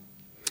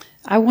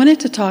I wanted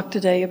to talk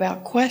today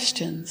about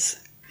questions.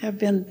 I've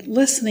been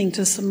listening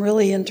to some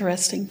really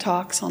interesting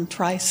talks on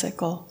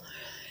tricycle,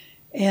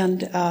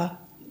 and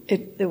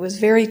it was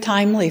very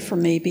timely for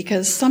me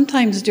because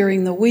sometimes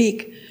during the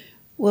week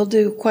I'll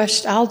do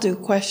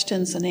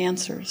questions and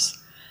answers,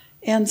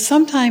 and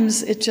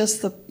sometimes it's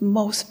just the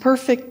most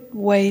perfect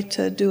way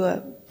to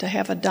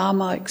have a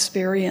Dhamma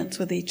experience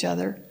with each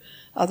other,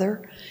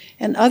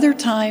 and other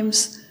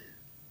times,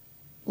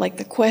 like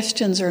the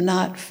questions are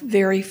not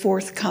very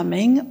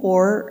forthcoming,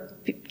 or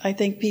I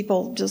think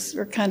people just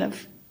are kind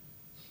of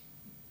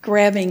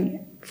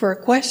grabbing for a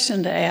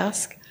question to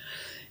ask,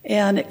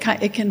 and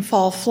it can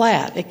fall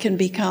flat. It can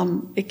be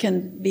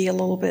a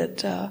little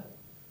bit,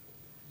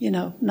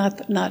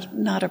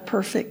 not a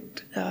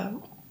perfect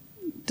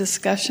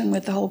discussion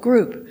with the whole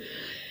group.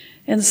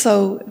 And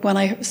so when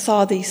I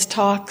saw these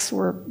talks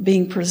were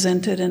being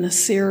presented in a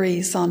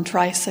series on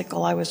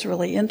tricycle, I was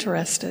really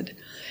interested.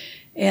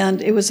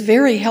 And it was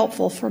very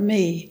helpful for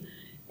me,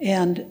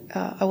 and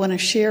I want to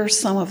share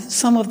some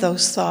of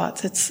those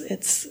thoughts.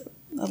 It's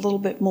a little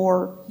bit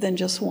more than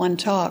just one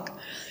talk,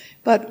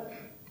 but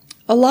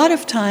a lot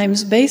of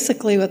times,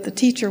 basically, what the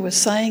teacher was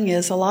saying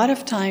is a lot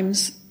of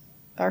times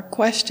our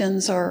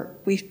questions are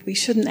we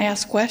shouldn't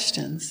ask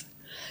questions.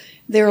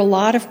 There are a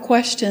lot of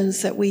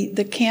questions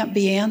that can't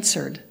be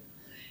answered,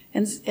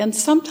 and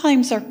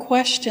sometimes our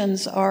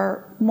questions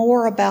are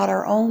more about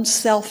our own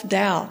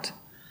self-doubt.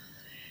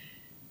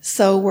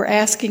 So we're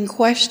asking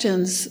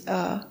questions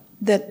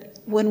that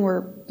when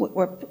we're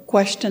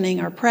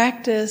questioning our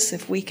practice,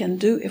 if we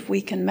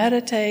can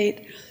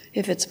meditate,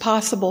 if it's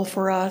possible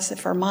for us,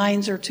 if our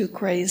minds are too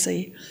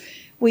crazy,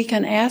 we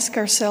can ask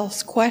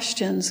ourselves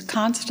questions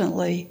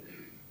constantly.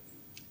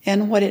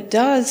 And what it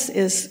does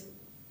is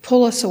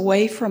pull us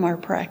away from our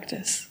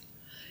practice.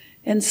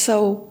 And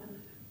so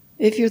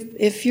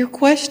if your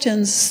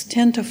questions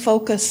tend to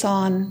focus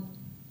on,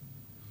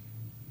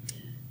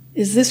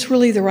 is this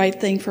really the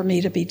right thing for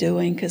me to be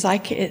doing? Because I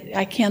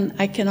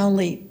can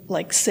only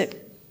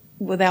sit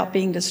without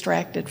being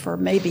distracted for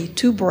maybe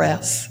 2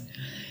 breaths,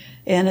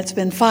 and it's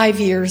been 5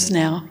 years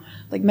now.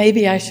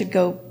 Maybe I should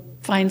go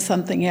find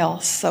something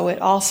else. So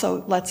it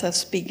also lets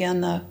us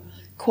begin the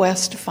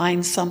quest to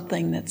find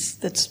something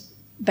that's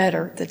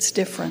better, that's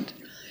different,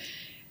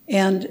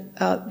 and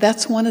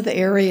that's one of the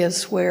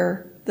areas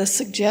where the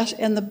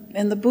suggestion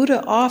and the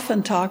Buddha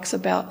often talks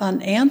about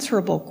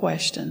unanswerable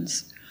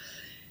questions.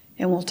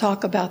 And we'll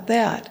talk about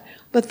that.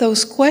 But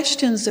those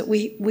questions that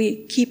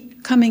we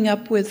keep coming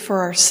up with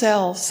for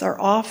ourselves are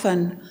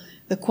often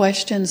the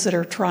questions that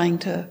are trying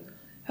to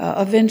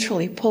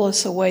eventually pull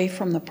us away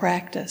from the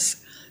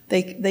practice.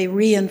 They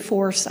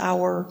reinforce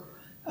our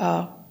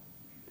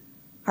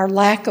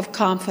lack of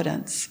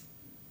confidence.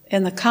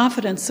 And the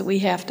confidence that we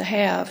have to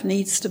have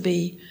needs to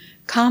be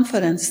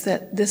confidence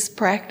that this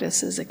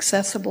practice is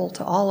accessible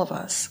to all of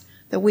us,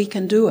 that we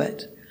can do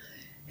it,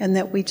 and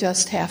that we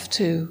just have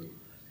to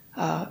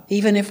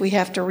even if we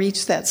have to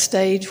reach that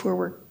stage where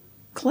we're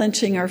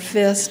clenching our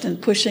fist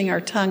and pushing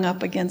our tongue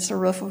up against the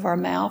roof of our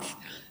mouth,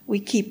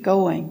 we keep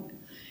going.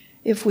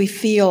 If we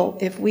found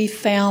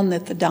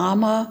that the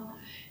Dhamma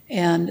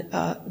and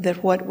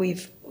that what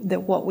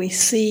we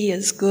see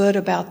is good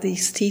about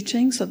these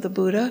teachings of the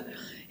Buddha,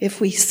 if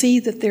we see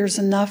that there's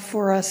enough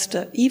for us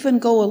to even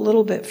go a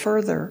little bit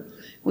further,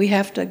 we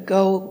have to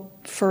go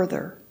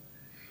further.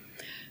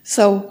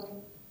 So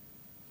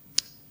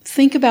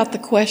think about the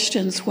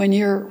questions when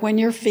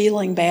you're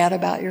feeling bad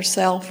about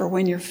yourself, or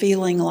when you're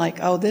feeling like,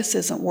 oh, this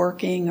isn't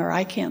working, or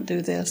I can't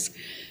do this.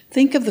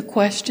 Think of the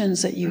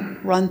questions that you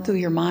run through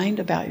your mind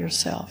about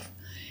yourself.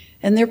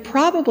 And they're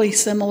probably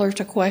similar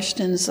to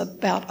questions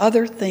about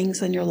other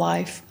things in your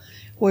life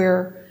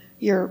where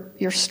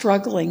you're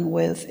struggling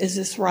with, is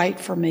this right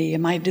for me?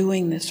 Am I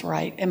doing this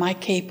right? Am I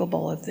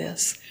capable of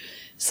this?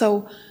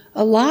 So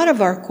a lot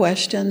of our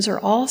questions are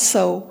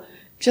also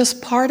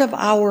just part of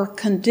our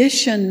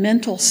conditioned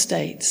mental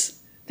states.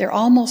 They're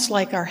almost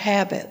like our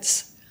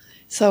habits.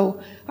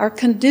 So our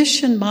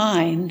conditioned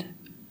mind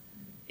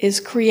is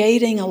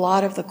creating a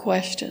lot of the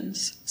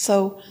questions.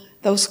 So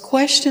those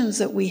questions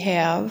that we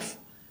have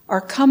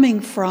are coming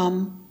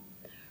from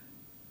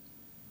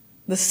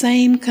the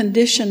same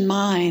conditioned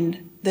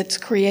mind that's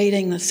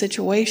creating the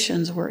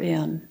situations we're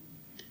in.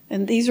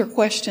 And these are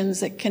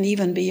questions that can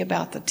even be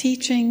about the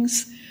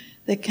teachings,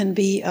 that can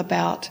be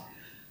about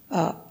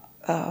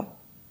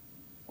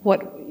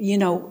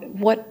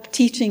what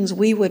teachings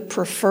we would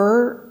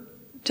prefer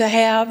to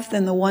have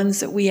than the ones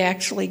that we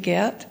actually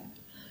get.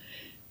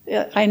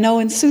 I know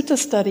in sutta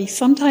study,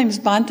 sometimes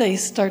Bhante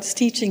starts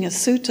teaching a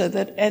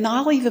sutta and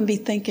I'll even be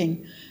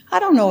thinking, I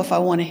don't know if I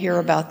want to hear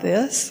about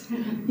this.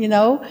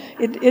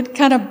 It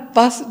kind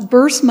of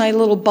bursts my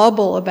little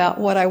bubble about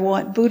what I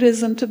want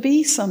Buddhism to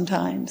be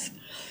sometimes.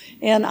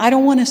 And I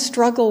don't want to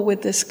struggle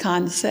with this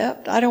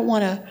concept.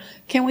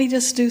 Can't we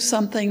just do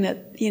something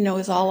that,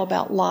 is all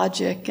about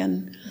logic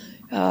and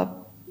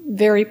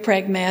very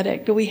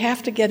pragmatic? Do we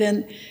have to get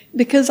in?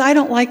 Because I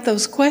don't like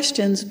those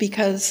questions,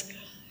 because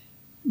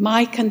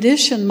my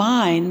conditioned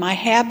mind, my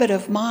habit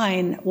of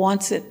mind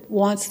wants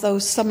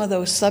some of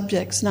those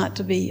subjects not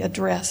to be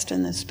addressed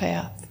in this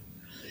path.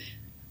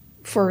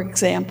 For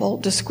example,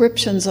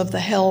 descriptions of the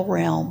hell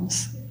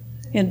realms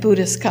in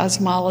Buddhist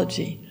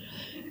cosmology.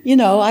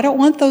 I don't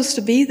want those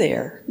to be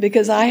there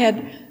because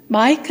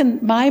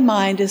my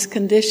mind is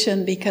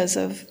conditioned because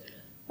of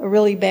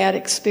really bad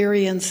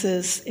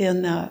experiences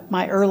in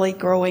my early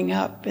growing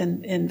up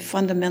in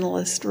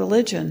fundamentalist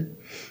religion.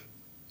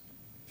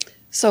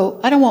 So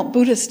I don't want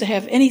Buddhists to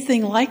have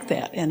anything like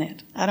that in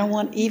it. I don't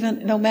want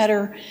no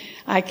matter,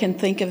 I can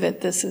think of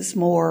it, this is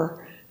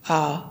more,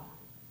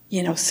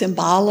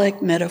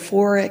 symbolic,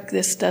 metaphoric.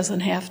 This doesn't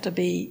have to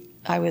be,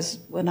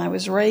 when I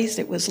was raised,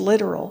 it was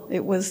literal.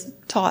 It was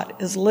taught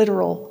as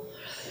literal.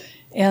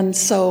 And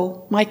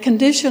so my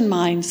conditioned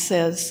mind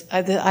says,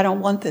 I don't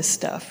want this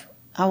stuff.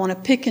 I want to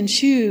pick and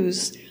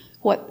choose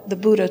what the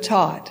Buddha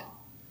taught.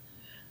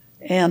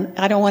 And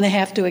I don't want to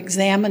have to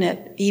examine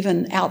it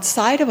even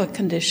outside of a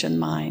conditioned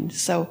mind.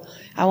 So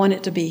I want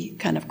it to be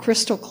kind of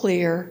crystal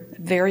clear,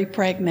 very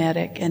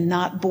pragmatic, and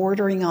not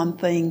bordering on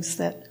things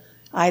that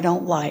I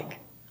don't like.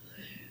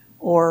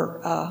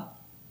 Or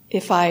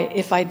if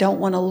I don't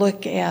want to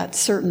look at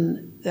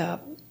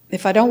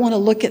if I don't want to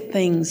look at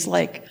things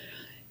like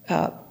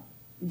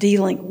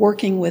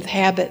working with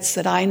habits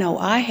that I know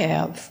I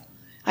have,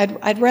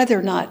 I'd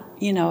rather not,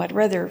 I'd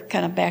rather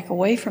kind of back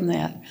away from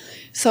that.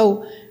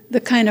 So the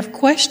kind of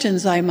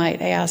questions I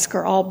might ask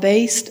are all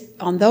based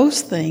on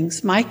those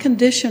things. My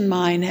conditioned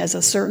mind has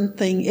a certain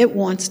thing it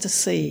wants to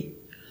see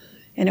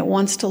and it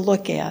wants to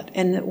look at,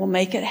 and it will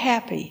make it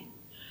happy.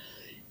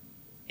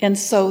 And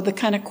so the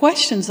kind of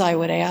questions I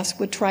would ask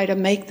would try to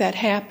make that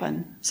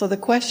happen. So the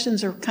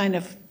questions are kind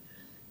of,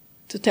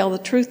 to tell the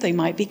truth, they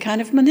might be kind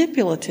of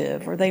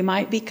manipulative, or they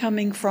might be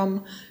coming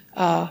from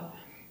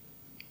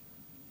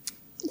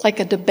like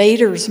a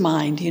debater's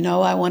mind.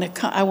 I want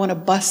to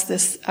bust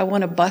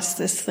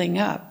this thing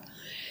up,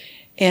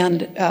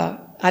 and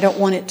I don't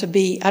want it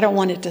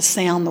to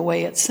sound the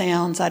way it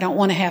sounds. I don't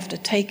want to have to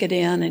take it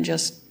in and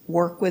just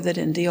work with it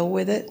and deal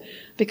with it,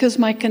 because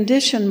my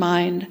conditioned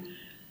mind,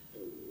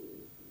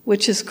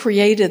 which has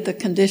created the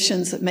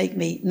conditions that make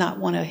me not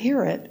want to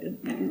hear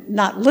it,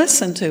 not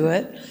listen to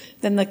it,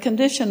 then the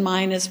conditioned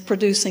mind is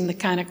producing the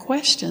kind of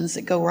questions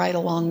that go right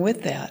along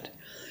with that.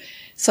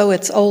 So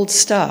it's old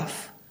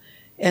stuff.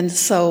 And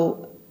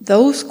so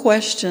those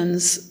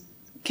questions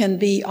can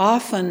be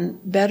often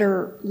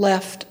better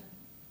left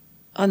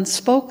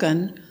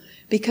unspoken,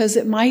 because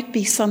it might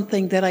be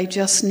something that I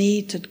just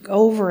need to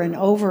over and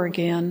over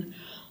again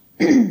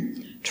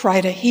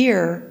try to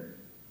hear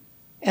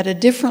at a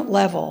different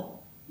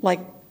level, like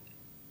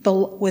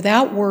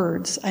without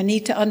words. I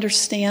need to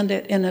understand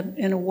it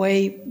in a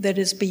way that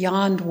is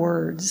beyond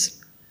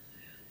words.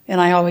 And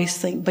I always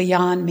think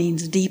beyond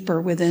means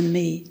deeper within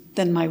me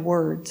than my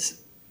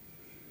words.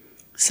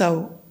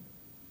 So,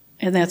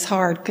 and that's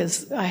hard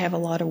because I have a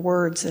lot of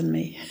words in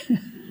me.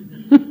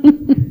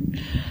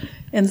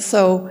 And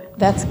so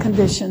that's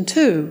condition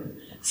too.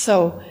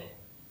 So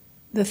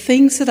the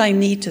things that I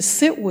need to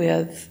sit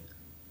with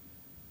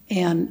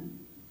and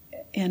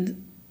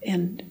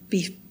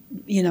be,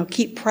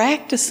 keep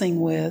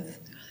practicing with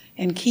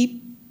and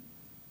keep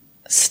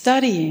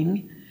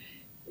studying,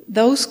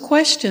 those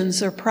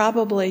questions are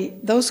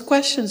probably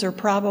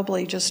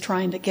just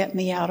trying to get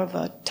me out of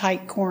a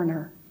tight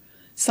corner,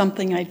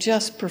 something I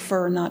just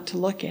prefer not to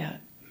look at.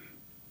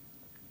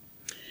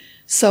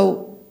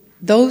 So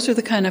those are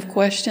the kind of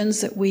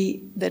questions that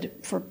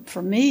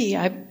for me,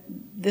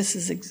 this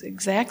is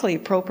exactly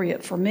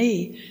appropriate for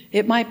me.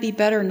 It might be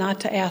better not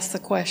to ask the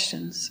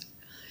questions.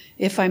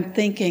 If I'm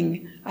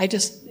thinking,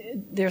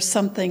 there's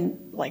something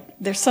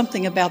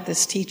about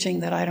this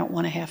teaching that I don't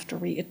want to have to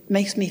read. It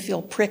makes me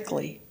feel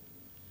prickly.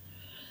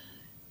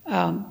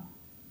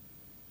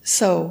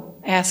 So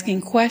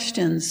asking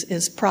questions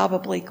is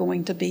probably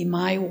going to be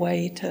my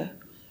way to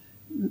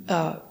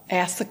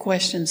ask the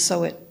question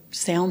so it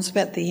sounds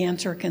better, the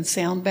answer can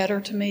sound better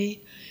to me,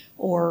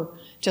 or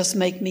just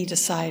make me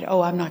decide,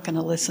 I'm not going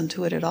to listen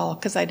to it at all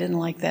because I didn't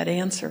like that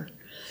answer.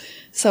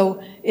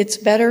 So it's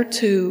better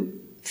to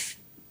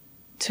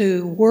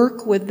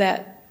work with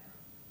that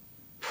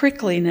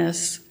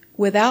prickliness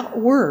without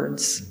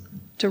words,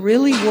 to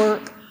really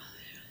work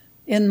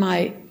in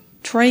my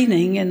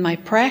training, in my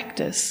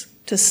practice,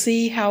 to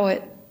see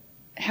where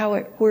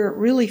it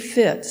really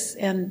fits,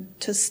 and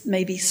to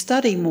maybe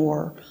study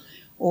more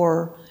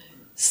or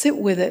sit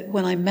with it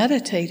when I'm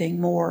meditating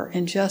more,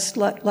 and just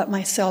let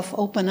myself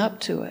open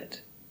up to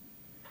it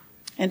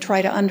and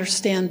try to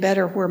understand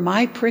better where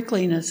my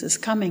prickliness is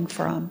coming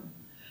from.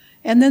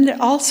 And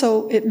then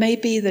also it may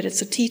be that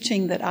it's a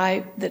teaching that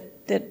I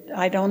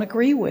don't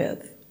agree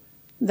with.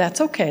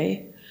 That's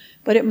okay.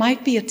 But it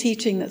might be a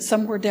teaching that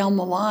somewhere down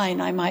the line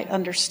I might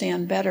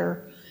understand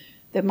better,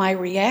 that my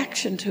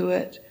reaction to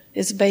it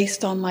is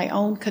based on my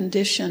own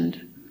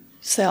conditioned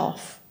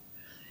self.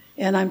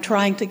 And I'm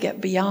trying to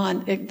get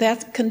beyond it.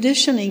 That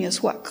conditioning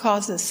is what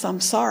causes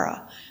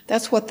samsara.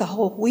 That's what the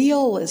whole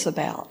wheel is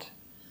about.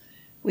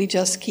 We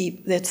just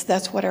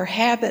that's what our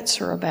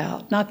habits are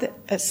about. Not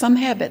that some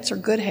habits are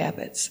good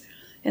habits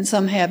and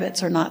some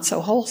habits are not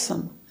so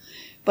wholesome.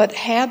 But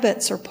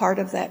habits are part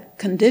of that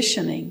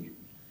conditioning.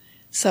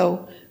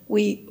 So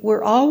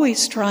we're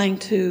always trying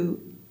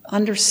to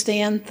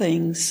understand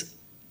things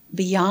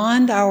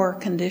beyond our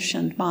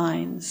conditioned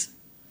minds.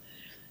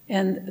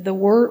 And the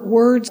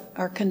words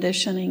our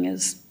conditioning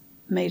is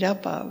made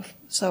up of.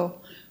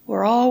 So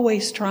we're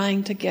always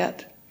trying to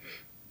get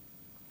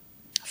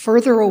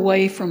further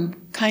away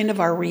from kind of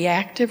our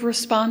reactive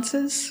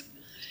responses,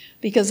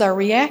 because our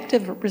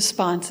reactive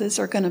responses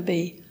are going to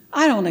be,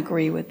 I don't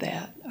agree with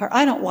that, or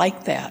I don't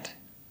like that.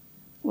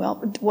 Well,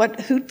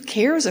 who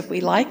cares if we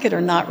like it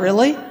or not,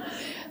 really? I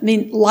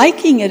mean,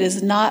 liking it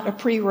is not a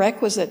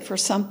prerequisite for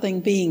something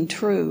being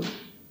true.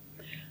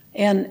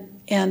 And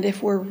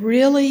if we're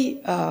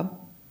really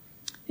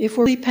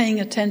paying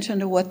attention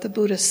to what the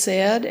Buddha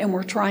said, and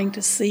we're trying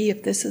to see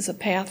if this is a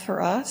path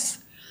for us,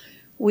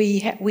 we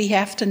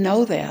have to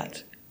know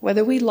that.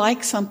 Whether we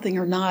like something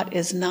or not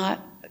is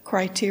not a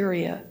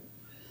criteria.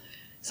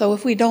 So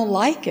if we don't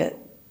like it,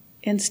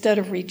 instead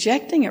of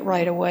rejecting it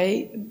right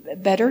away,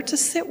 better to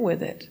sit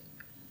with it.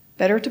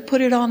 Better to put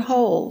it on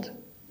hold.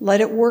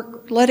 Let it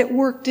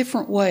work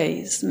different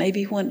ways.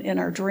 Maybe when in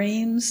our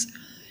dreams,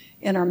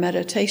 in our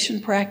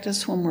meditation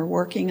practice, when we're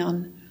working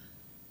on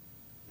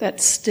that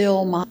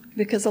still mind.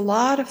 Because a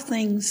lot of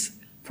things,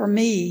 for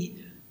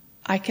me,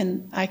 I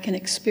can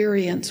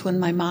experience when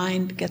my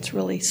mind gets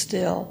really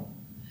still,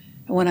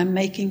 and when I'm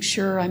making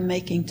sure I'm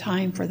making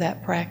time for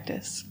that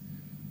practice.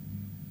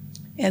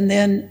 And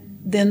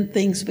then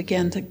things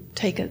begin to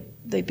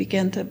they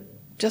begin to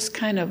just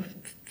kind of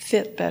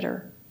fit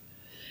better.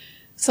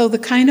 So the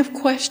kind of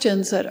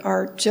questions that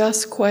are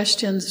just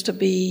questions to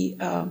be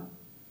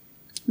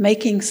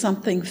making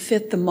something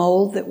fit the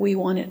mold that we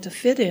want it to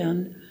fit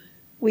in,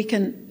 we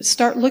can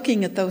start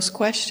looking at those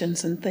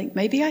questions and think,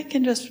 maybe I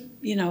can just,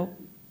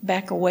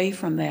 back away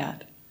from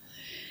that.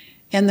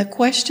 And the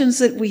questions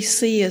that we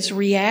see as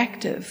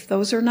reactive,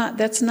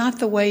 that's not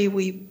the way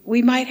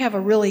we might have a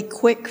really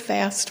quick,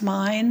 fast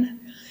mind,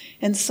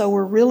 and so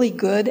we're really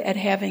good at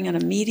having an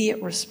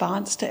immediate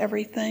response to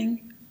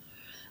everything.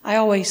 I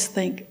always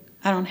think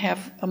I don't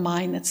have a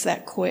mind that's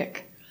that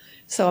quick.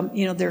 So,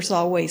 there's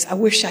always, I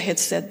wish I had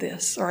said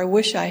this, or I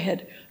wish I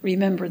had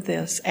remembered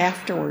this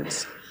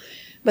afterwards.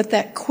 But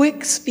that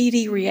quick,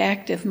 speedy,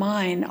 reactive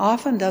mind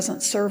often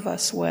doesn't serve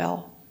us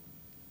well.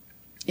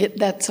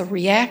 That's a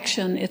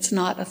reaction. It's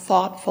not a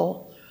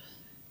thoughtful.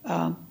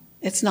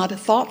 It's not a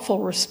thoughtful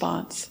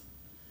response.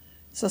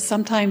 So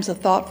sometimes a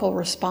thoughtful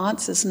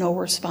response is no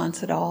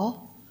response at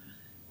all,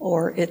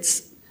 or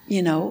it's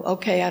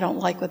okay, I don't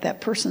like what that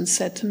person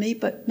said to me,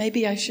 but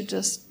maybe I should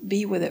just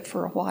be with it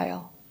for a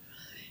while.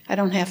 I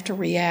don't have to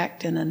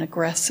react in an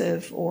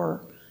aggressive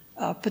or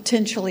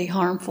potentially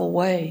harmful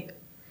way.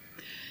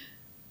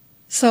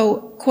 So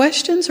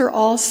questions are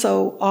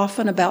also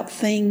often about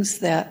things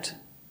that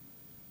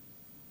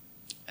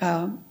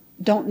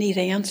don't need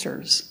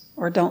answers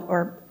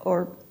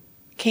or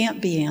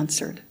can't be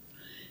answered.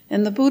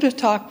 And the Buddha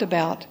talked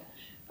about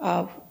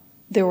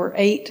there are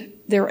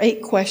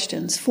eight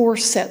questions, 4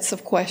 sets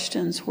of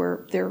questions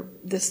where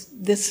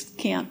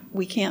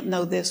we can't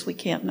know this, we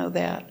can't know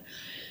that.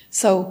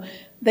 So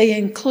they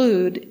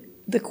include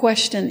the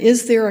question,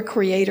 is there a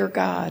creator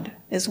God,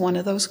 is one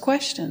of those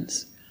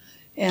questions.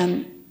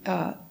 And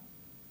the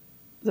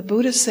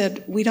Buddha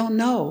said, we don't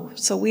know.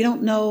 So we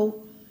don't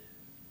know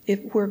if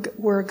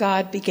where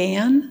God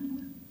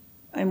began,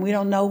 and we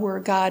don't know where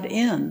God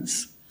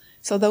ends.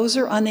 So those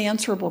are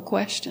unanswerable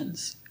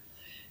questions.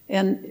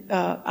 And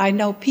I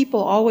know people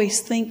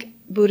always think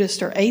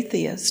Buddhists are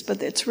atheists,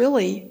 but it's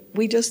really,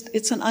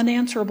 it's an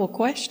unanswerable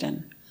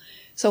question.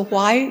 So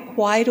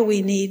why do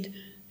we need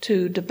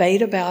to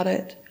debate about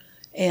it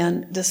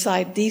and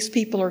decide these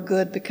people are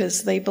good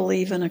because they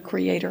believe in a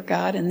creator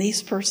God, and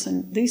these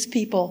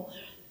people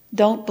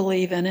don't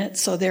believe in it,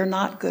 so they're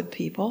not good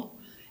people.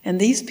 And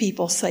these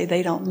people say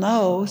they don't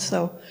know,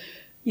 so,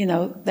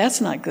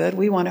 that's not good.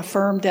 We want a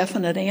firm,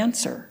 definite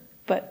answer.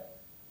 But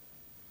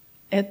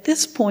at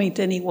this point,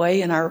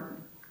 anyway, in our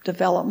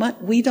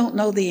development, we don't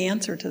know the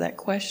answer to that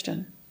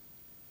question.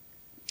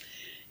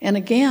 And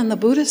again, the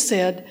Buddha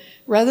said,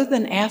 rather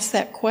than ask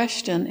that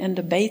question and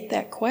debate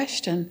that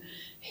question,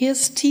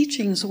 his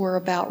teachings were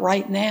about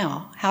right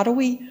now.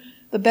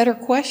 The better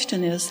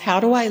question is, how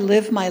do I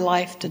live my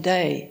life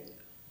today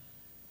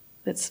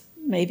that's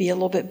maybe a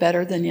little bit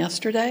better than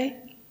yesterday,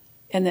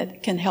 and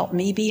that can help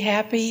me be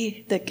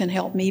happy, that can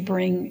help me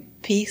bring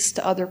peace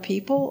to other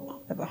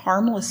people, of a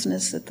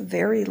harmlessness at the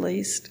very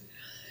least.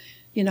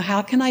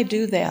 How can I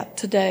do that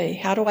today?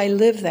 How do I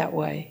live that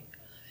way?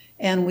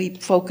 And we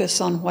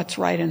focus on what's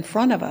right in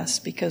front of us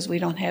because we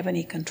don't have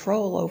any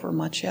control over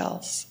much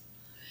else.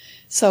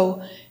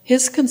 So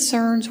his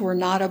concerns were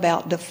not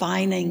about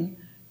defining,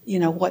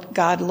 what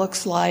God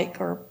looks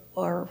like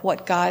or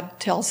what God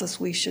tells us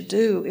we should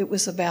do. It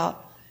was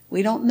about,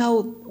 we don't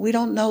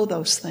know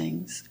those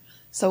things.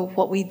 So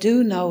what we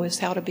do know is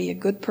how to be a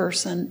good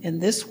person in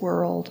this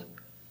world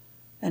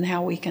and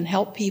how we can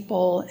help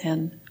people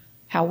and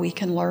how we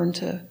can learn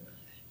to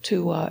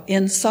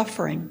end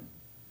suffering.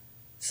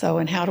 So,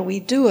 and how do we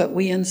do it?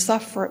 We end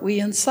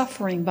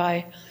suffering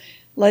by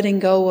letting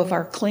go of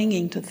our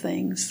clinging to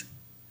things,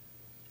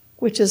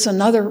 which is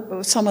some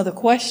of the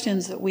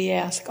questions that we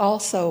ask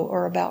also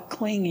are about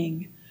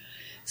clinging.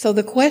 So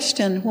the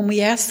question, when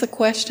we ask the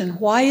question,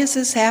 why is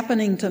this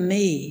happening to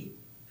me?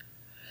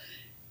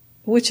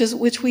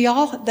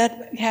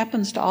 That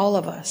happens to all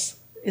of us.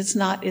 It's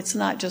not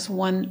just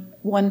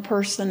one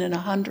person in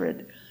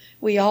 100.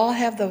 We all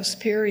have those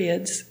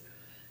periods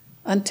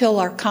until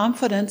our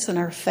confidence and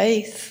our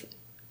faith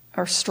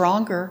are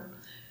stronger,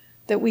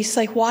 that we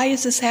say, why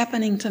is this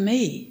happening to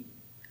me?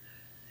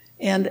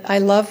 And I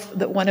love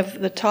that one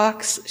of the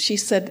talks, she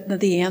said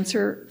the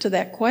answer to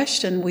that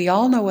question, we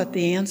all know what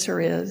the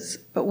answer is,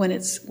 but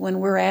when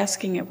we're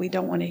asking it, we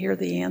don't want to hear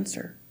the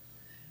answer.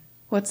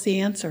 What's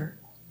the answer?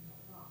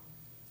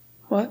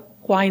 What?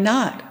 Why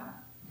not?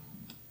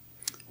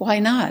 Why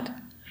not?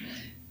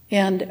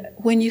 And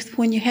when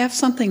you have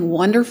something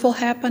wonderful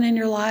happen in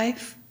your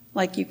life,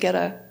 like you get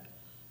to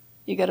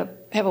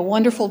have a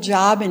wonderful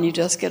job and you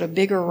just get a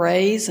bigger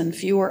raise and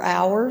fewer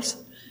hours,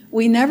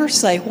 we never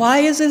say, why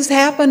is this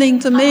happening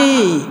to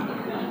me?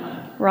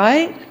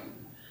 Right?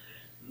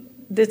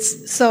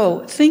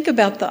 So think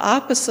about the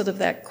opposite of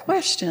that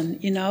question.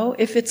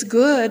 If it's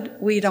good,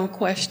 we don't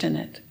question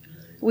it.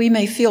 We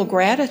may feel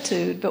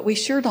gratitude, but we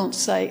sure don't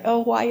say, oh,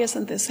 why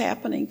isn't this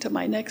happening to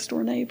my next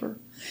door neighbor?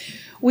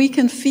 We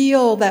can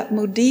feel that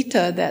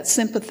mudita, that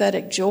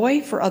sympathetic joy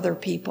for other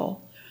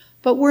people,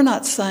 but we're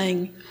not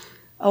saying,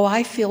 oh,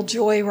 I feel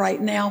joy right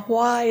now.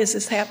 Why is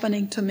this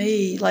happening to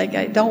me? Like,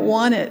 I don't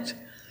want it.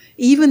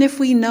 Even if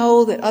we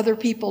know that other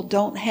people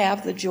don't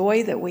have the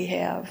joy that we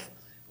have,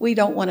 we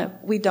don't want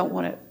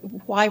to,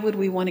 why would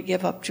we want to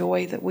give up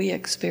joy that we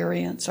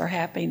experience or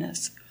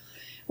happiness?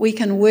 We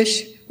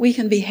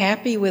can be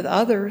happy with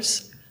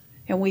others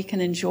and we can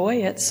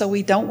enjoy it, so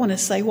we don't want to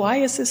say, why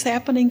is this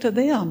happening to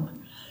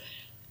them?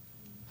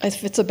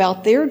 If it's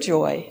about their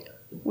joy,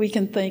 we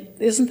can think,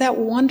 isn't that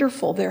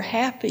wonderful? They're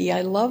happy.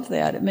 I love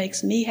that. It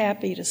makes me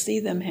happy to see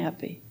them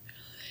happy.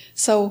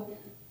 So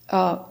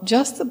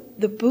just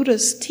the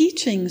Buddha's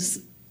teachings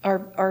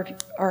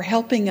are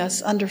helping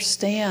us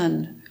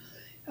understand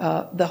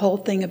the whole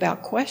thing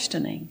about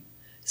questioning.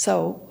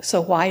 So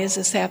why is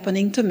this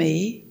happening to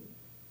me?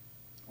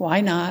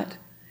 Why not?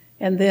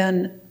 And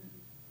then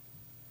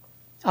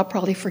I'll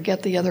probably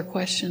forget the other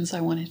questions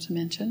I wanted to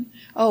mention.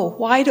 Oh,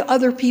 why do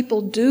other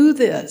people do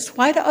this?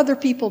 Why do other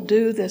people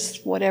do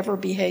this whatever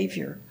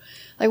behavior?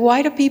 Like,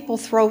 why do people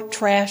throw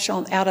trash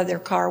out of their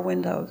car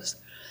windows?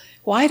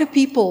 Why do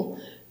people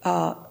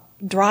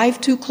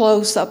drive too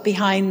close up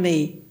behind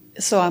me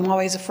so I'm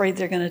always afraid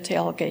they're going to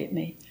tailgate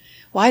me?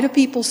 Why do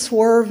people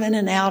swerve in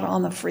and out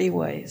on the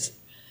freeways?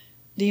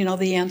 Do you know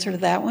the answer to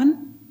that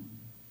one?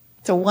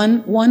 It's a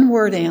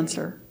one-word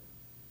answer.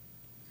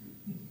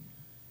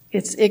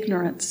 It's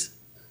ignorance.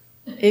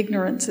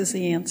 Ignorance is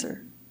the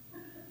answer.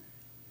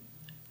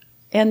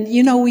 And,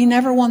 we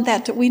never want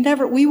that to, we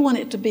want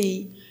it to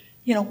be,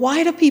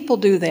 why do people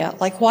do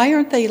that? Like, why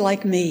aren't they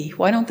like me?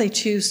 Why don't they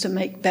choose to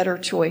make better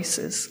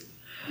choices?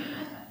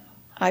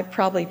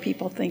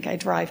 People think I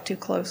drive too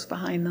close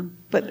behind them.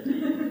 But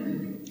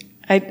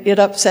it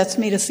upsets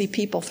me to see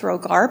people throw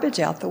garbage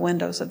out the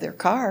windows of their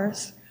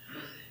cars.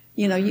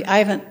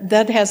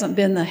 That hasn't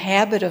been the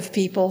habit of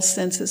people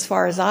since, as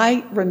far as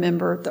I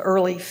remember, the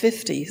early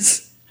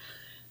 50s.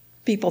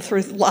 People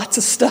threw lots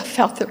of stuff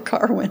out their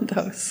car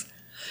windows.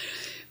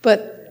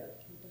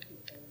 But,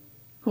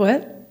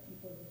 what?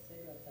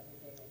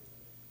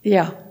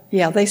 Yeah,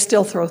 they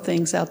still throw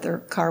things out their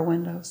car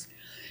windows.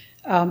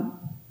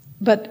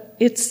 But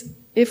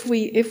if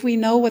we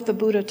know what the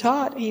Buddha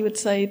taught, he would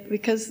say,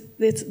 because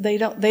they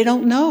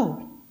don't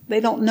know. They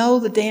don't know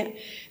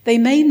they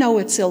may know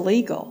it's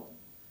illegal,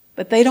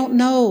 but they don't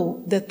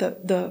know that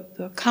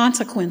the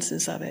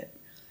consequences of it.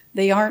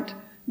 They're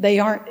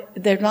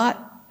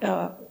not,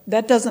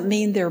 that doesn't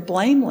mean they're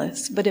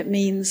blameless, but it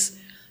means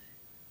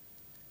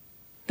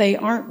they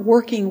aren't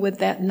working with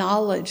that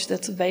knowledge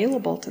that's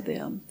available to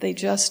them. They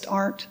just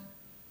aren't,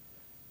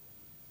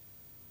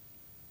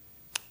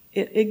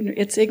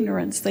 it's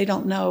ignorance. They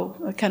don't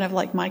know, kind of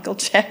like Michael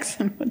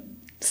Jackson would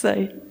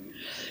say.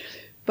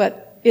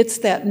 But it's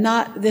that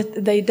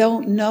they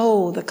don't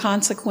know the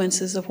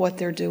consequences of what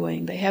they're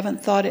doing. They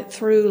haven't thought it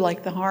through,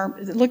 like the harm.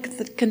 Look at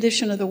the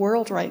condition of the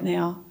world right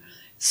now.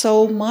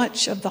 So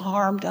much of the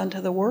harm done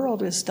to the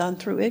world is done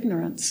through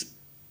ignorance.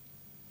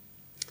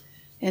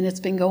 And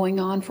it's been going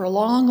on for a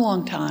long,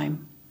 long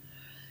time.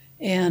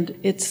 And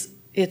it's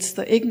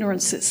the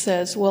ignorance that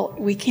says, well,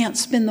 we can't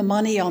spend the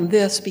money on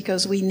this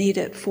because we need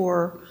it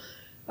for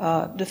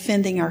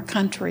defending our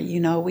country.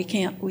 We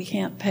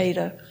can't pay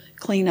to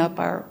clean up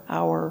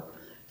our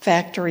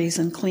factories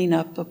and clean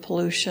up the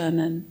pollution,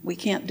 and we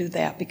can't do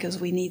that because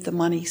we need the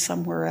money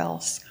somewhere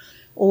else.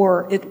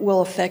 Or it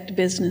will affect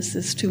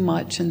businesses too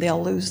much and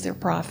they'll lose their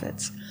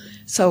profits.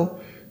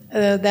 So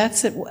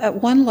that's at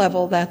one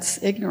level,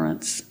 that's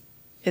ignorance.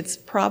 It's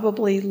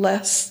probably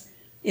less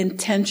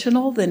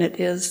intentional than it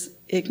is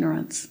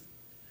ignorance.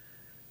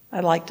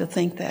 I like to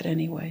think that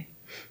anyway.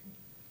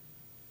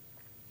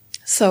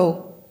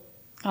 So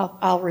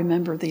I'll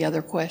remember the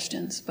other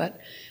questions, but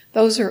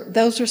those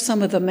are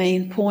some of the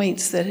main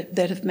points that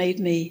have made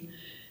me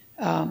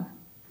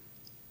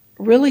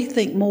really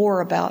think more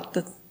about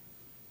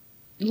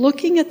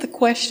looking at the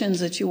questions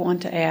that you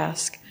want to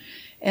ask,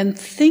 and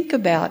think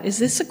about, is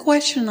this a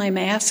question I'm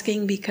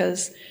asking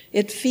because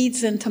it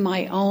feeds into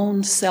my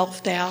own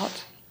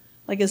self-doubt?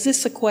 Like, is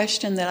this a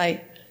question that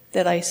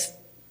I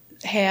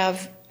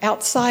have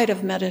outside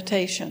of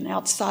meditation,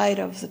 outside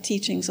of the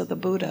teachings of the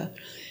Buddha?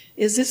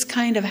 Is this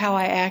kind of how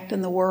I act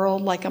in the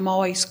world, like I'm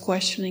always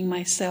questioning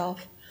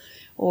myself?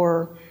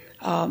 Or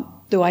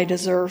do I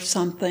deserve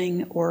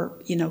something? Or,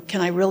 can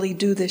I really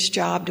do this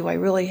job? Do I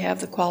really have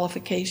the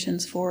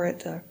qualifications for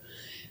it?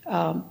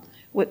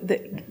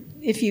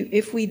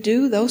 If we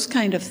do those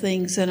kind of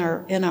things in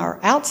our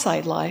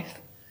outside life,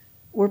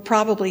 we're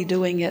probably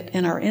doing it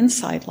in our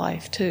inside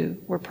life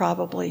too. We're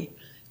probably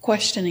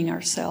questioning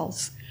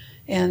ourselves.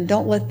 And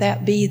don't let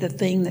that be the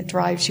thing that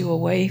drives you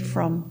away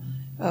from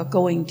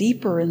going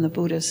deeper in the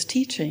Buddha's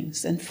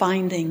teachings and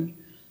finding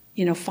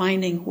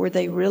where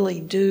they really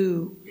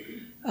do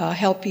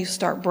help you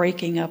start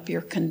breaking up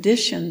your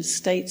conditioned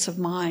states of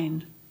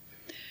mind.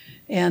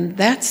 And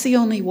that's the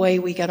only way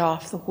we get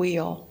off the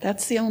wheel.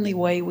 That's the only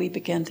way we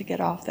begin to get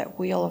off that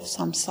wheel of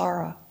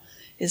samsara,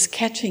 is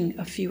catching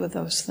a few of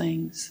those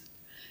things.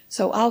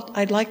 So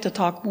I'd like to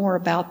talk more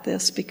about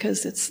this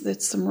because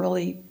it's some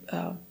really,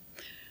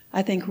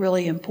 I think,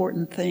 really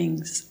important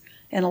things.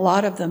 And a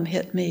lot of them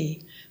hit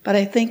me. But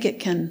I think it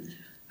can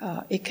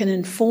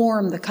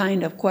inform the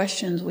kind of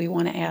questions we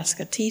want to ask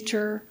a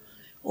teacher,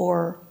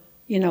 or,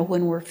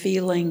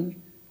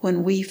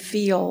 when we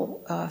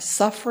feel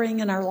suffering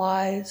in our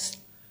lives.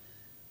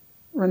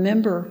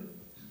 Remember,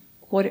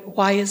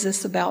 why is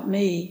this about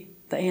me?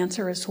 The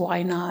answer is,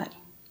 why not?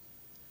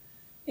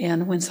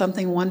 And when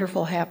something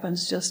wonderful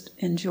happens, just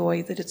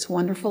enjoy that it's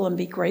wonderful and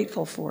be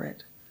grateful for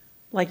it.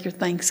 Like your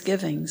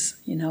Thanksgivings,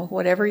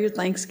 whatever your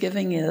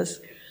Thanksgiving is,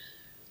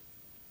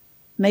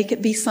 make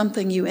it be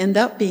something you end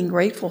up being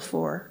grateful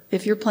for.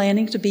 If you're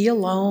planning to be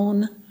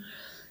alone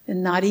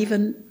and not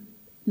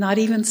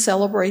even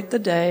celebrate the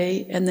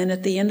day, and then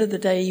at the end of the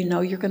day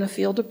you're going to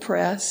feel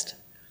depressed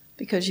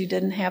because you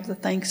didn't have the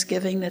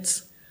Thanksgiving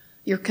that's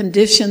your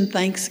conditioned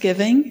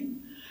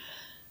Thanksgiving,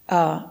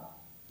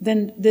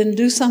 then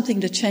do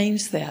something to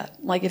change that.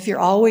 Like if you're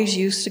always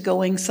used to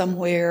going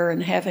somewhere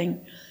and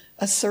having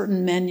a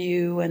certain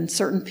menu and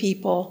certain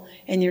people,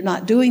 and you're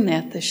not doing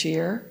that this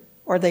year,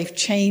 or they've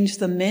changed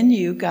the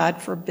menu,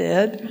 God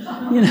forbid,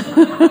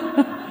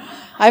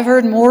 I've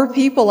heard more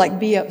people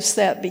be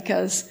upset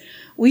because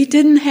we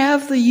didn't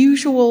have the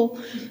usual,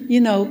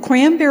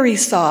 cranberry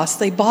sauce.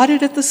 They bought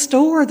it at the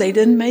store. They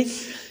didn't make,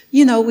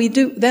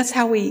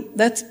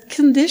 that's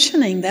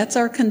conditioning. That's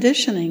our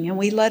conditioning. And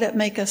we let it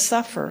make us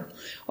suffer.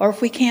 Or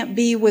if we can't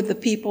be with the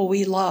people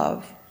we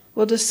love,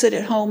 we'll just sit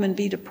at home and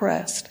be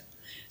depressed.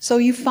 So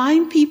you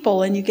find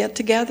people and you get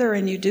together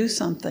and you do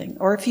something.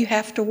 Or if you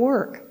have to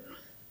work,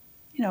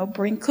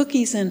 bring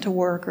cookies into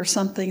work or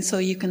something so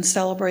you can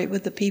celebrate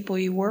with the people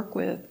you work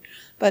with.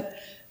 But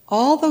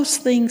all those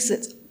things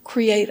that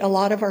create a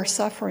lot of our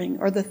suffering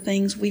are the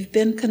things we've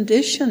been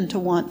conditioned to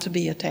want to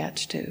be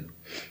attached to.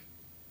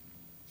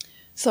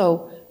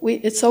 So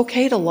it's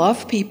okay to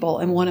love people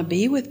and want to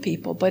be with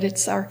people, but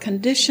it's our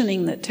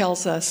conditioning that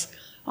tells us,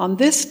 on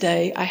this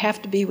day, I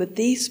have to be with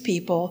these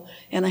people,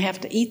 and I have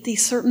to eat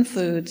these certain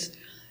foods,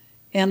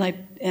 and I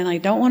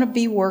don't want to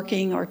be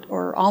working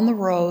or on the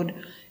road,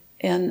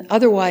 and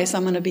otherwise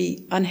I'm going to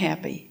be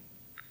unhappy.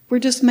 We're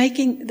just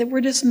making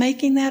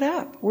that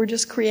up. We're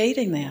just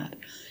creating that.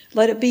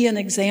 Let it be an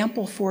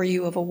example for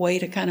you of a way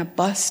to kind of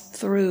bust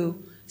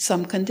through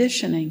some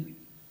conditioning.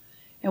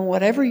 And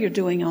whatever you're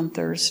doing on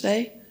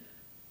Thursday,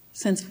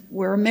 since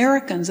we're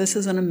Americans, this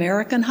is an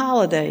American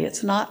holiday.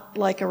 It's not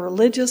like a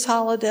religious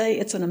holiday.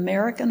 It's an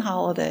American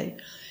holiday.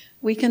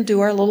 We can do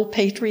our little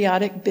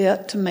patriotic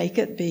bit to make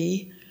it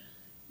be,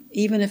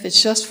 even if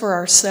it's just for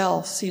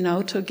ourselves,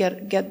 to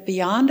get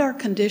beyond our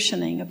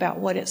conditioning about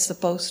what it's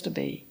supposed to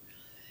be.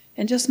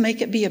 And just make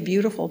it be a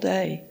beautiful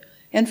day.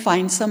 And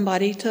find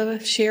somebody to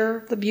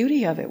share the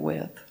beauty of it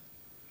with.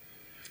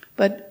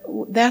 But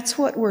that's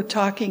what we're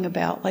talking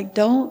about. Like,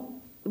 don't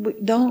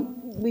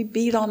we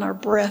beat on our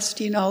breast,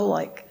 things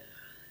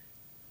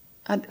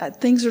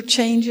are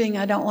changing.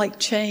 I don't like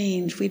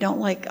change. We don't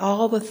like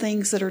all the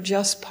things that are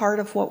just part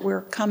of what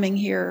we're coming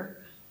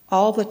here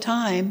all the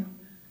time.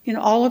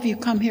 All of you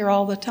come here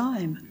all the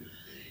time.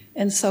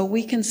 And so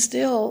we can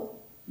still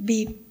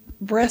be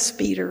breast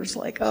beaters,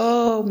 like,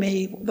 oh,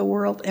 me, the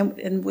world.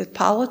 And with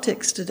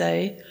politics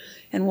today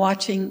and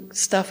watching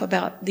stuff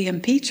about the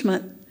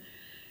impeachment,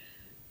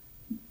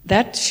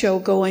 that show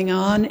going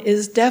on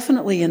is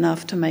definitely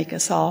enough to make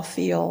us all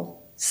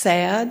feel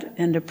sad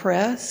and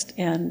depressed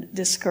and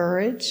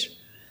discouraged.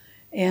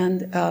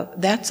 And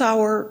that's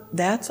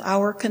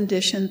our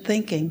conditioned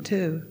thinking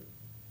too.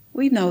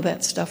 We know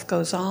that stuff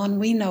goes on.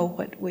 We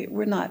know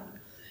we're not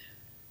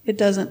It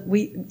doesn't,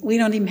 we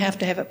don't even have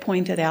to have it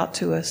pointed out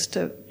to us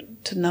to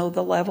know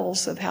the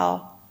levels of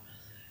how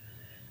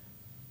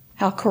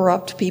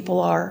corrupt people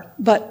are.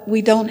 But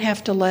we don't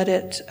have to let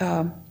it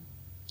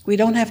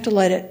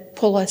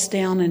pull us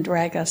down and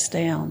drag us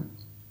down.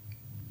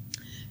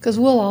 Because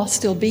we'll all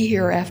still be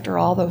here after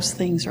all those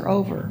things are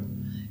over.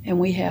 And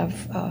we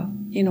have, a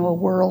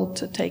world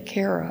to take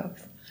care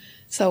of.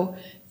 So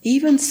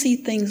even see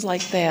things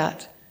like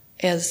that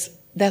as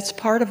that's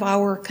part of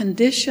our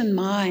conditioned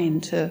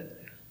mind to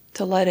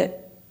let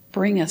it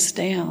bring us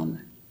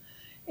down.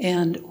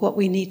 And what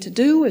we need to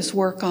do is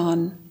work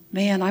on,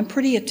 I'm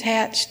pretty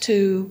attached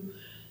to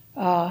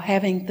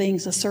having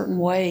things a certain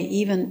way,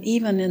 even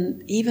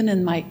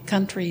in my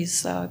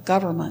country's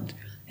government,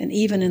 and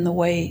even in the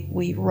way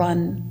we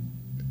run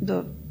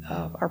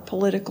our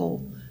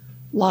political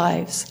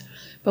lives.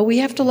 But we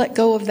have to let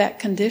go of that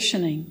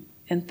conditioning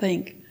and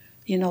think,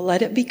 let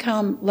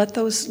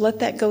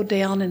that go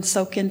down and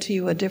soak into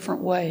you a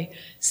different way.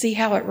 See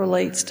how it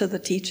relates to the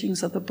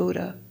teachings of the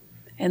Buddha.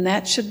 And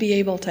that should be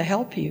able to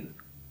help you.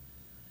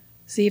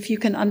 See if you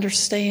can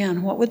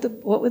understand what would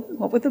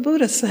the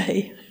Buddha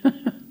say?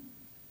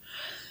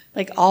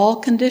 Like all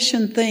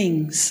conditioned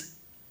things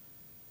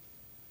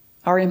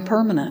are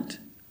impermanent.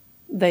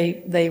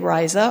 They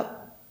rise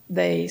up,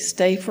 they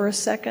stay for a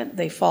second,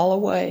 they fall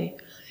away.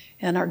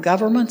 And our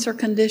governments are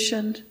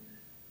conditioned.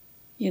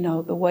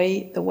 The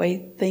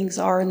way things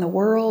are in the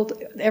world,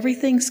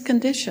 everything's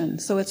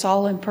conditioned, so it's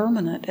all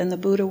impermanent. And the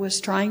Buddha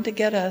was trying to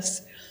get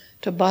us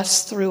to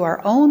bust through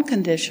our own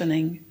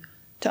conditioning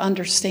to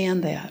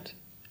understand that.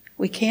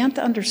 We can't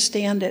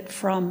understand it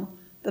from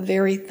the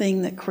very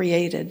thing that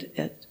created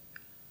it.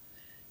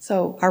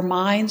 So our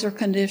minds are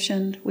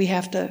conditioned. We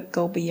have to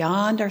go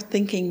beyond our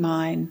thinking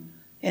mind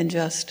and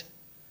just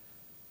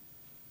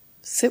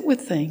sit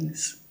with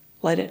things.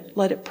 Let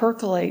it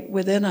percolate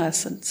within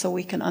us, and so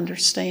we can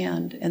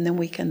understand, and then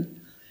we can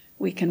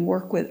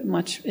work with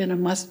in a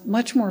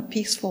much more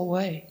peaceful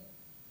way.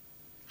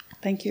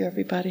 Thank you,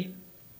 everybody.